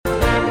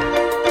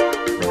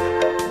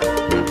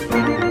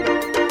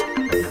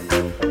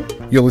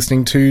You're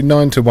listening to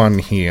 9 to 1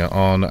 here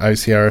on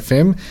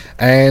OCR-FM,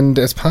 and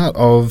as part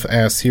of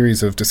our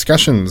series of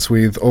discussions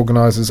with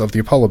organisers of the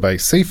Apollo Bay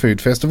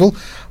Seafood Festival,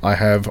 I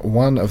have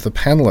one of the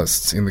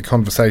panellists in the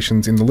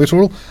Conversations in the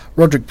Littoral,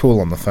 Roderick Poole,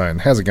 on the phone.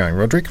 How's it going,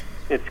 Roderick?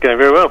 It's going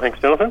very well, thanks,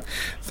 Jonathan.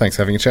 Thanks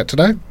for having a chat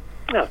today.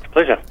 No, it's a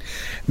pleasure.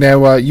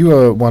 Now, you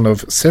are one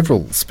of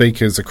several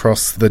speakers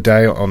across the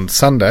day on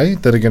Sunday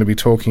that are going to be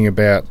talking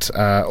about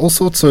all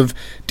sorts of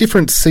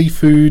different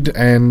seafood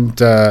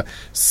and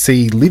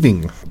sea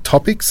living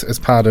topics as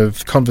part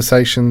of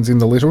Conversations in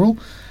the Littoral.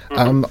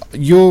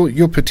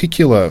 Your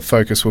particular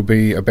focus will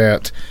be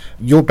about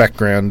your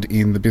background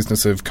in the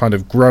business of kind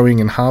of growing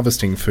and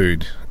harvesting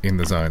food in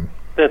the zone.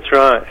 That's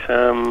right.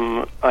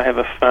 I have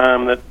a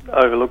farm that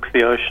overlooks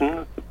the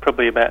ocean,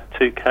 probably about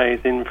 2 k's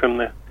in from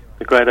the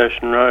Great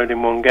Ocean Road in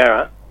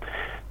Wangara.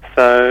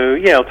 So,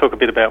 yeah, I'll talk a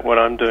bit about what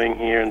I'm doing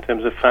here in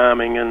terms of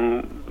farming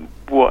and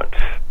what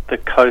the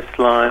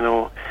coastline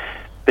or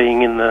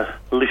being in the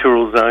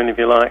littoral zone, if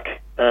you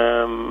like,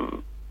 how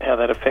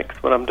that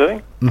affects what I'm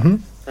doing. Mm-hmm.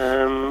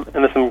 And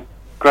there's some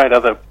great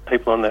other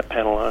people on that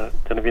panel. I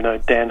don't know if you know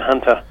Dan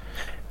Hunter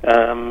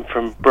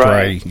from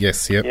Bray.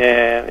 Yes, yep.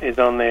 Yeah, is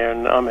on there,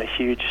 and I'm a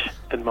huge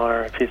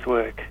admirer of his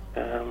work.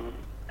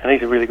 And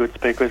he's a really good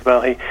speaker as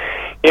well. He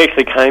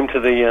actually came to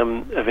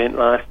the event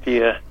last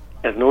year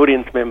as an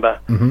audience member,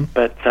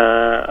 but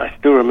I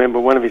still remember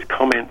one of his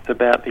comments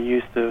about the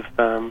use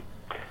of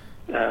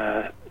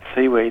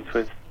seaweeds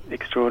was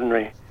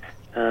extraordinary.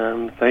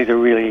 So he's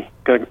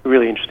got a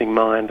really interesting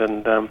mind,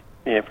 and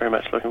very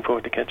much looking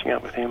forward to catching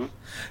up with him.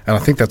 And I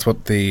think that's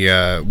what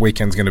the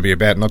weekend's going to be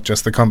about, not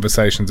just the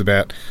conversations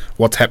about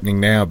what's happening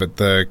now, but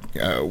the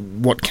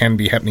what can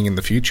be happening in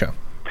the future.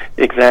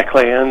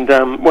 Exactly, and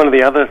one of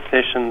the other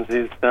sessions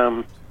is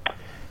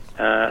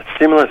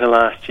similar to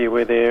last year,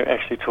 where they're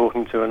actually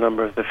talking to a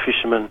number of the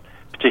fishermen,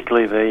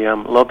 particularly the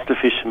lobster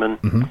fishermen,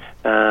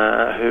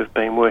 who've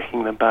been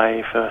working the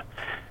bay for,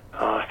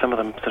 some of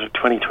them sort of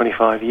 20,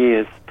 25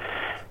 years.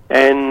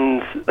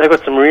 And they've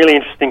got some really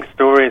interesting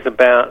stories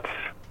about,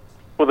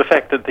 the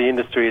fact that the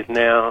industry is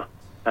now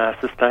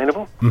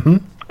sustainable. Mm-hmm.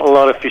 A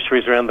lot of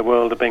fisheries around the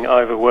world are being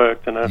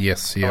overworked and are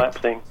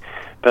collapsing.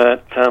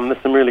 But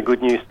there's some really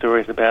good news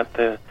stories about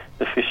the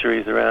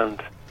fisheries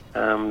around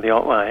the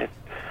Otways.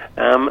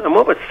 And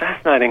what was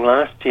fascinating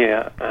last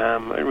year,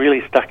 it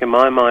really stuck in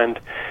my mind,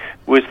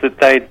 was that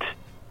they'd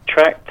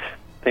tracked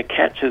their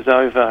catches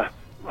over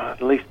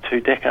at least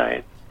 2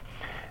 decades.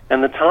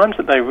 And the times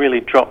that they really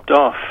dropped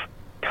off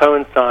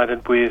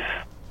coincided with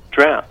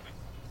drought.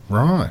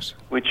 Right.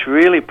 Which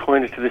really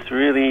pointed to this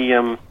really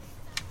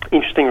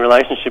interesting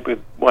relationship with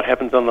what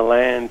happens on the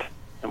land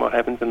and what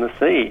happens in the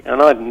sea.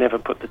 And I'd never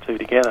put the two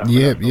together.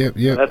 Yeah.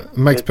 It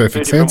makes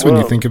perfect sense when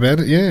you think about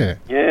it, yeah.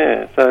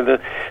 Yeah, so the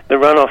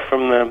runoff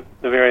from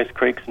the various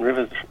creeks and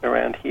rivers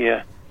around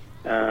here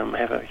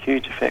have a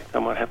huge effect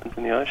on what happens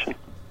in the ocean.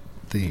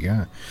 There you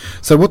go.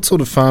 So what sort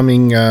of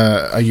farming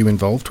are you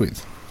involved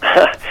with?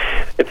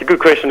 It's a good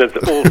question. It's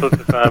all sorts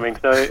of farming.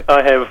 So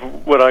I have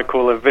what I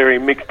call a very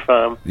mixed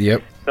farm.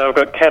 Yep. So I've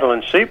got cattle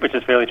and sheep, which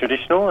is fairly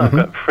traditional. I've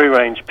got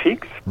free-range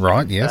pigs.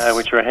 Right, yes.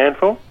 Which are a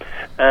handful.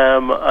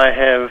 I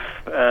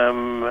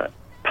have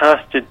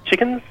pastured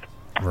chickens.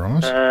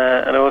 Right.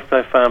 And I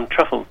also farm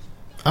truffles.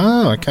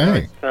 Oh,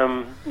 okay.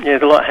 So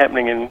there's a lot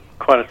happening in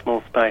quite a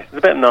small space. It's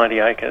about 90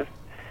 acres,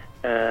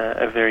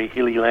 a very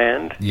hilly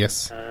land.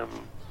 Yes.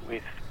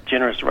 With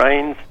generous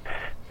rains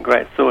and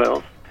great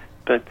soils.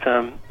 But,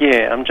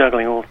 I'm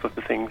juggling all sorts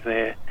of things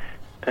there.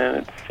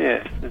 And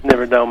there's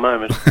never a dull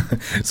moment.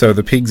 So are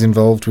the pigs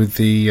involved with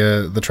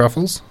the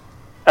truffles?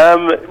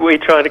 We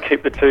try to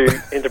keep the two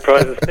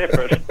enterprises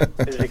separate,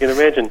 as you can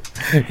imagine.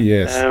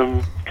 Yes.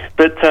 So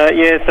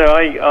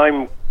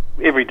I'm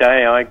every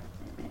day I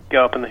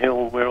go up on the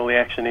hill where all the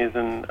action is,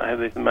 and I have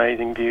these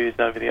amazing views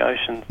over the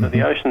ocean. So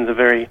the oceans are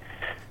very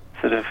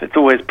it's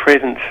always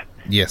present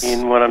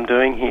in what I'm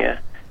doing here.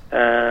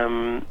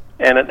 And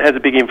it has a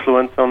big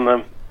influence on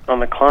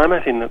the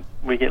climate, in that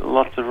we get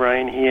lots of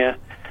rain here,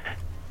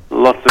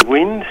 lots of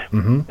wind,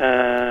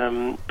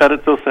 but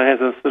it also has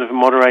a sort of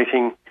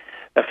moderating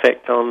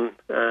effect on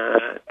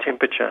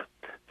temperature.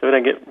 So we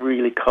don't get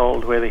really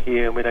cold weather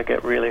here, and we don't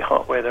get really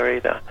hot weather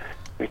either,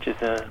 which is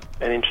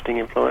an interesting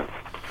influence.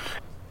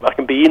 I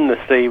can be in the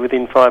sea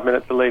within 5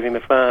 minutes of leaving the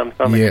farm,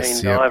 so I'm a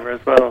keen diver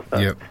as well,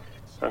 so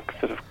I'm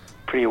sort of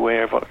pretty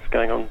aware of what's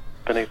going on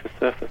beneath the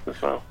surface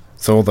as well.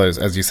 So all those,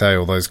 as you say,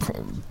 all those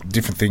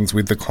different things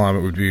with the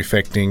climate would be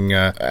affecting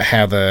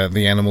how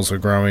the animals are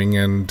growing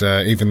and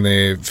even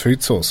their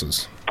food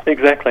sources.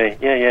 Exactly.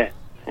 Yeah,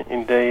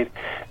 indeed.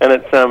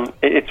 And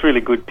it's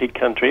really good pig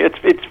country.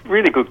 It's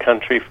really good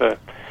country for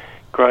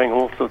growing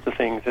all sorts of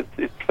things.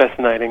 It's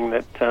fascinating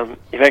that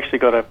you've actually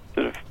got to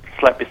sort of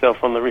slap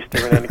yourself on the wrist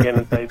every now and again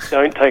and say,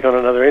 don't take on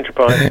another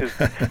enterprise.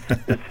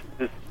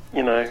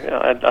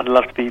 I'd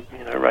love to be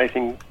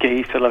raising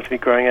geese. I'd love to be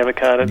growing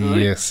avocados.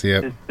 Yes,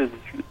 There's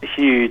a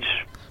huge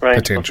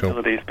range of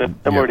possibilities, but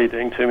I'm already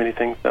doing too many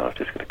things, so I've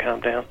just got to calm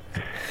down.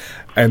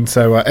 And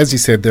so, as you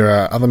said, there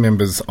are other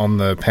members on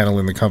the panel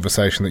in the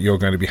conversation that you're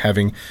going to be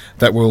having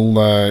that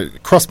will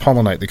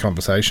cross-pollinate the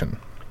conversation.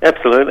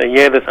 Absolutely,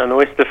 yeah. There's an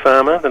oyster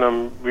farmer that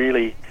I'm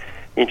really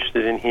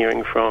interested in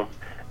hearing from.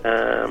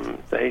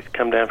 So he's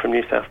come down from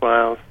New South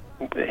Wales.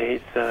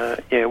 He's,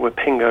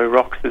 Wapingo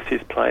Rocks is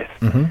his place.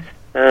 Mm-hmm.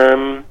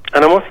 And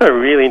I'm also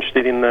really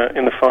interested in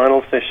the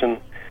final session,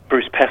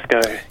 Bruce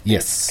Pascoe.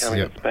 Yes,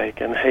 coming to speak,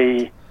 and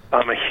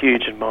I'm a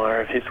huge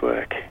admirer of his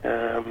work.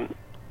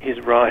 His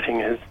writing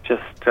has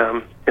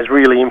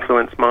really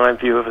influenced my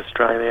view of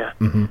Australia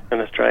mm-hmm.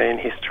 and Australian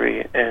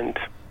history, and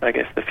I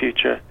guess the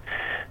future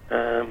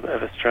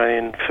of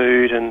Australian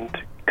food and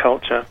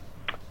culture.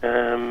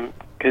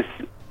 Because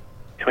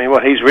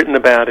what he's written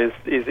about is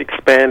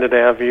expanded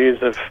our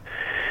views of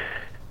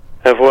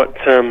what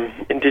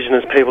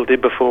Indigenous people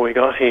did before we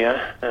got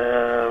here,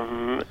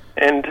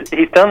 and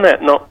he's done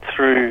that not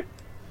through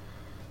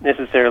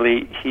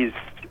necessarily his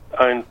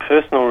own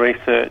personal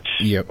research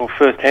yep. or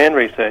first-hand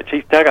research.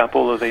 He's dug up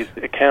all of these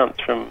accounts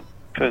from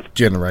first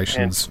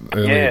generations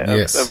earlier,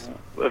 yes,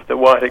 of the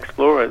white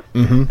explorers.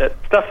 Mm-hmm. That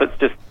stuff that's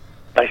just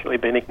basically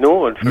been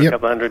ignored for yep. a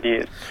couple of hundred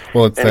years.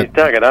 Well, it's he's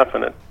dug it up,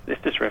 and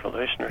it's just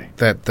revolutionary.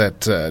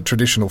 That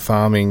traditional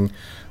farming,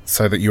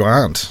 so that you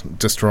aren't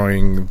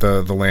destroying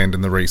the land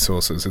and the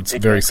resources. It's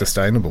exactly. very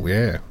sustainable.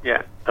 Yeah.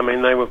 Yeah. I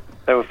mean, they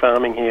were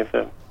farming here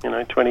for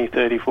 20,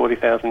 30,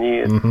 40,000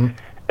 years. Mm-hmm.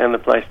 And the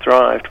place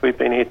thrived. We've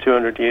been here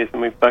 200 years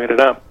and we've buggered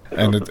it up.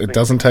 And it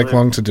doesn't take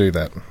long to do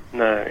that.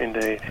 No,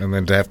 indeed. And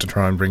then to have to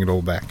try and bring it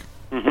all back.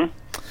 Mm-hmm.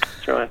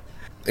 That's right.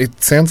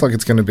 It sounds like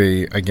it's going to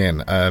be,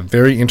 again, a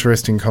very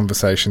interesting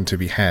conversation to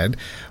be had.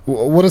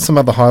 What are some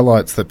other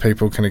highlights that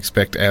people can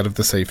expect out of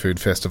the Seafood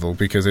Festival?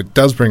 Because it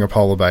does bring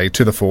Apollo Bay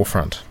to the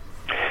forefront.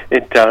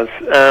 It does.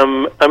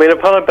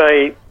 Apollo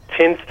Bay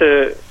tends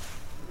to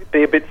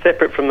be a bit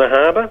separate from the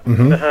harbour.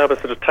 Mm-hmm. The harbour's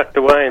sort of tucked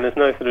away and there's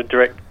no sort of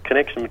direct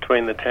connection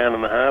between the town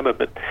and the harbour,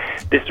 but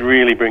this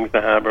really brings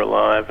the harbour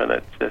alive, and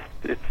it's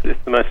the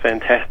most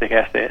fantastic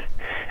asset.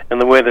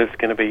 And the weather's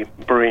going to be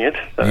brilliant,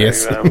 so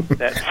yes.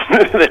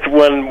 that's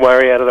one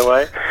worry out of the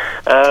way.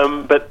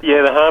 But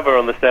yeah, the harbour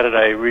on the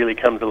Saturday really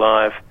comes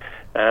alive.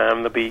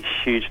 There'll be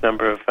a huge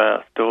number of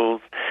stalls.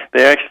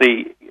 They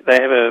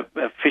have a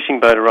fishing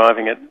boat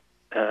arriving at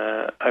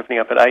opening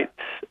up at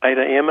 8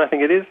 a.m. I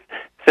think it is,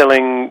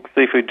 selling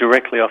seafood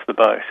directly off the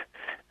boat,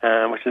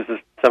 which is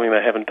something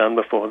they haven't done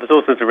before. There's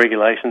all sorts of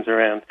regulations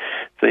around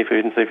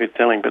seafood and seafood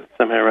selling, but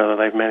somehow or other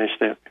they've managed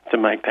to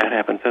make that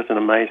happen. So it's an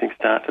amazing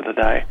start to the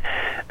day.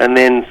 And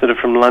then sort of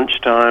from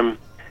lunchtime,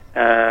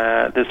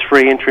 there's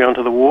free entry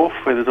onto the wharf,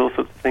 where there's all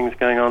sorts of things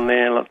going on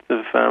there, lots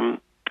of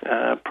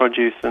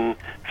produce and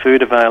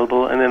food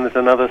available. And then there's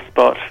another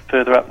spot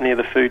further up near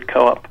the food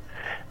co-op,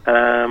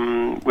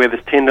 where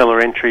there's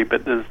 $10 entry,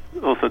 but there's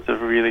all sorts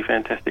of really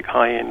fantastic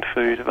high-end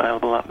food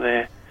available up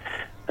there.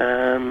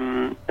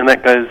 And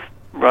that goes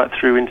right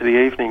through into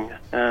the evening.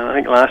 I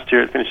think last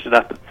year it finished it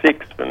up at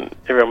 6, and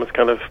everyone was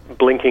kind of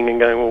blinking and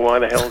going, well, why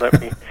the hell don't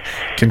we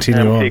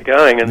continue on? Keep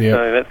going? And yep.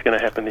 so that's going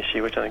to happen this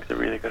year, which I think is a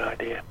really good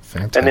idea.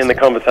 Fantastic. And then the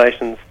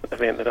Conversations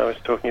event that I was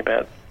talking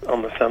about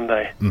on the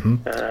Sunday, mm-hmm.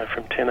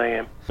 From 10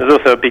 a.m. There's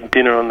also a big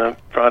dinner on the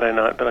Friday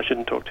night, but I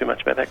shouldn't talk too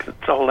much about that because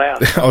it's sold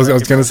out. I was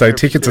going to say,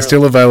 tickets are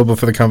still available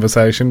for the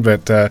Conversation,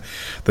 but the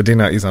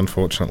dinner is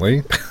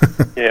unfortunately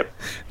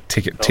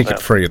ticket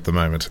free at the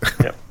moment.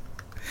 Yep.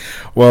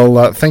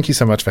 Well, thank you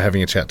so much for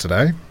having a chat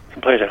today. It's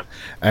a pleasure.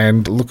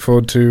 And look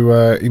forward to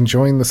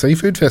enjoying the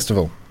Seafood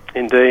Festival.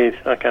 Indeed.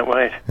 I can't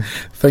wait.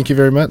 Thank you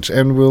very much,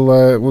 and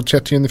we'll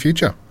chat to you in the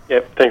future.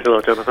 Yep. Thanks a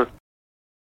lot, Jonathan.